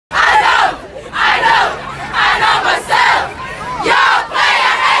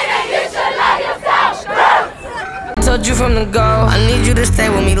told you from the go, I need you to stay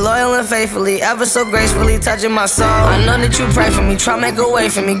with me, loyal and faithfully, ever so gracefully touching my soul. I know that you pray for me, try make a way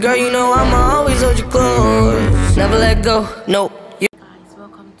for me. Girl, you know I'ma always hold you close, never let go, nope. Guys,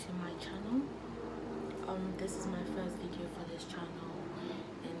 welcome to my channel. This is my first video for this channel,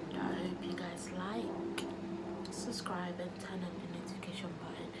 and I hope you guys like, subscribe, and turn on the notification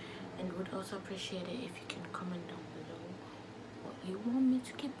button, and would also appreciate it if you can comment down below what you want me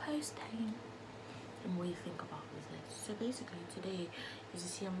to keep posting and what you think about this. So basically today, as you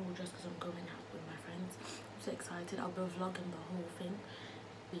see, I'm all dressed because I'm going out with my friends. I'm so excited. I'll be vlogging the whole thing.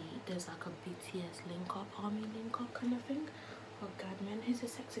 There's like a BTS link up, army link up kind of thing. Oh god, man, he's a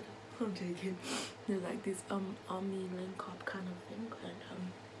sexy guy. I'm joking. There's like this army link up kind of thing,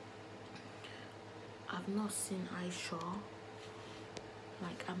 and I've not seen Aisha.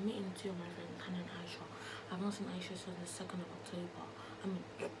 Like, I'm meeting two of my friends, Hannah and Aisha. I've not seen Aisha since the 2nd of October. I mean,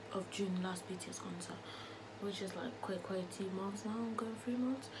 of June, last BTS concert, which is like quite 2 months now. I'm going 3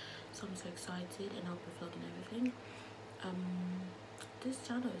 months, so I'm so excited, and I'll be vlogging everything. This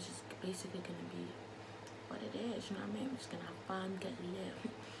channel is just basically gonna be what it is, you know what I mean? We're just gonna have fun, get lit,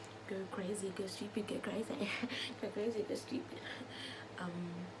 go crazy, go stupid, get crazy, go crazy, go stupid. I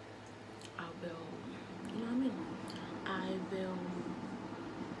will, you know what I mean? I will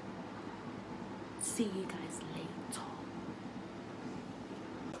see you guys later.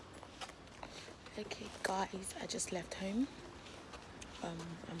 Okay guys, I just left home.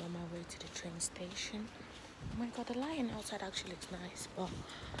 I'm on my way to the train station. Oh my god, the lighting outside actually looks nice, but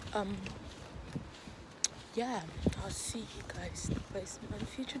yeah, I'll see you guys in my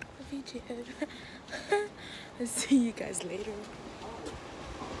future video. I'll see you guys later.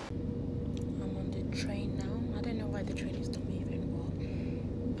 I'm on the train now. I don't know why the train is not moving,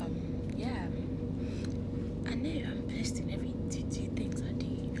 but yeah, I know I'm posting every two things I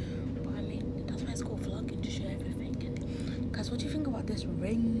do, but I mean, that's why it's called vlogging, to show everything. And guys, what do you think about this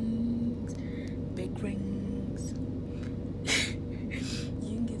rings? Big rings.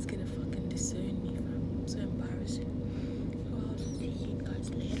 Youngie's gonna fucking disown me, fam. So embarrassing. So I'll see you guys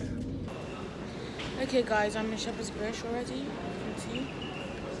later. Okay guys, I'm in Shepherd's Bush already, you can see,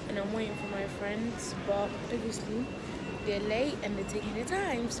 and I'm waiting for my friends, but obviously they're late and they're taking their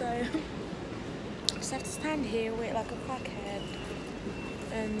time, so I just have to stand here, wait like a crackhead,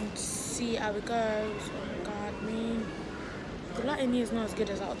 and see how it goes. Oh my god, I mean, the lighting here is not as good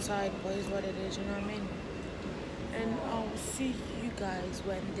as outside, but it's what it is, you know what I mean? And I'll see you guys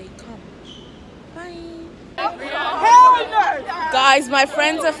when they come. Bye. Hell no! Guys, my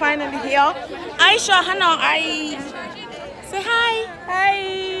friends are finally here. Aisha, Hannah, say hi.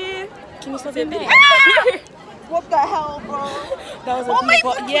 Hi. Can you stop being there? What the hell, bro? That was a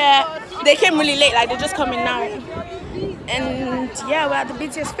but yeah, God. They came really late, like they're just coming now. And yeah, we're at the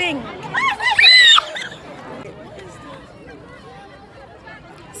BTS thing.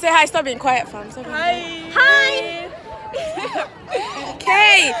 Say hi, stop being quiet, fam. Hi. Hi.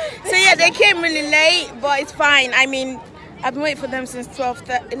 Okay, so yeah, they came really late, but it's fine. I mean, I've been waiting for them since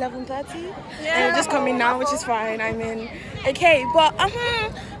 11:30, and they're just coming now, which is fine. I mean, okay, but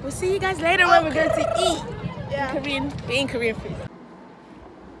we'll see you guys later when we're going to eat Korean food.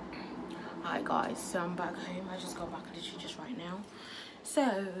 Hi guys, so I'm back home. I just got back literally just right now.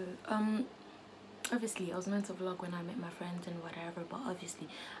 So obviously I was meant to vlog when I met my friends and whatever, but obviously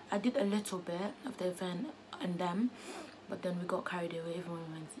I did a little bit of the event and them, but then we got carried away even when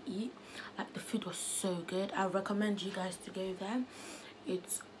we went to eat. Like, the food was so good. I recommend you guys to go there.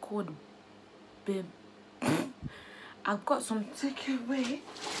 It's called Bib. I've got some takeaway.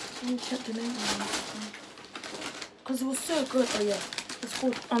 Let me check the name because it was so good. Oh yeah, it's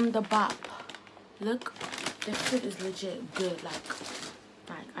called On The Bap. Look, the food is legit good. Like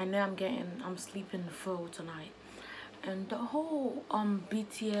I know I'm sleeping full tonight, and the whole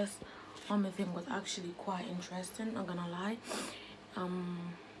BTS thing was actually quite interesting, not gonna lie.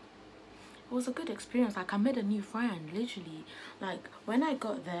 It was a good experience. Like, I made a new friend, literally. Like, when I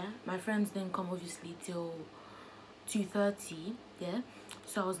got there, my friends didn't come obviously till 2:30, yeah,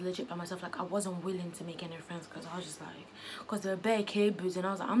 so I was legit by myself. Like, I wasn't willing to make any friends because I was just like, because there were bare cables, and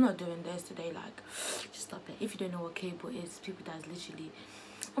I was like, I'm not doing this today. Like, just stop it. If you don't know what cable is, people that's literally,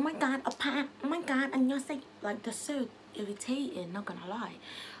 oh my god, a pan, oh my god, and you're saying, like, they're so irritating, not gonna lie.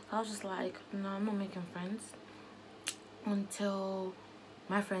 So I was just like, no, I'm not making friends until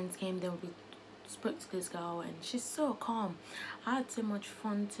my friends came. Then we spoke to this girl, and she's so calm. I had so much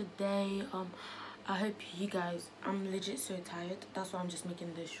fun today. I hope you guys, I'm legit so tired, that's why I'm just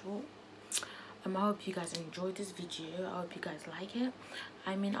making this short. I hope you guys enjoyed this video. I hope you guys like it.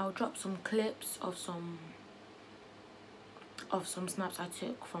 I mean, I'll drop some clips of some snaps I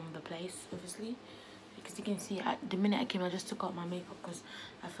took from the place, obviously. because you can see at the minute I came I just took out my makeup because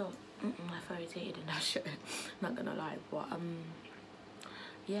I felt irritated in that shirt. Not gonna lie, but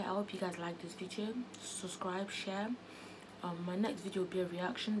yeah, I hope you guys like this video. Subscribe, share. My next video will be a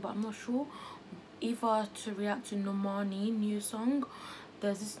reaction, but I'm not sure either to react to Normani new song.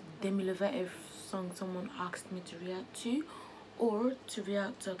 There's this Demi Lovato song someone asked me to react to, or to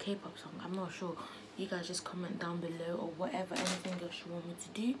react to a K-pop song. I'm not sure. You guys just comment down below, or whatever, anything else you want me to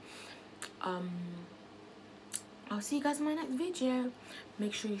do. I'll see you guys in my next video.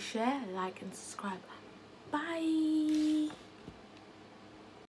 Make sure you share, like and subscribe. Bye.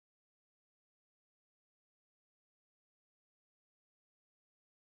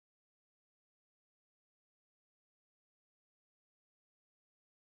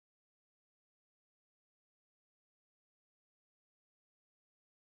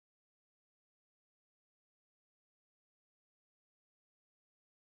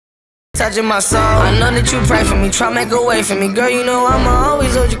 Touching my soul. I know that you pray for me, try make a way for me. Girl, you know I'ma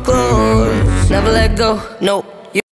always hold you close. Never let go, nope.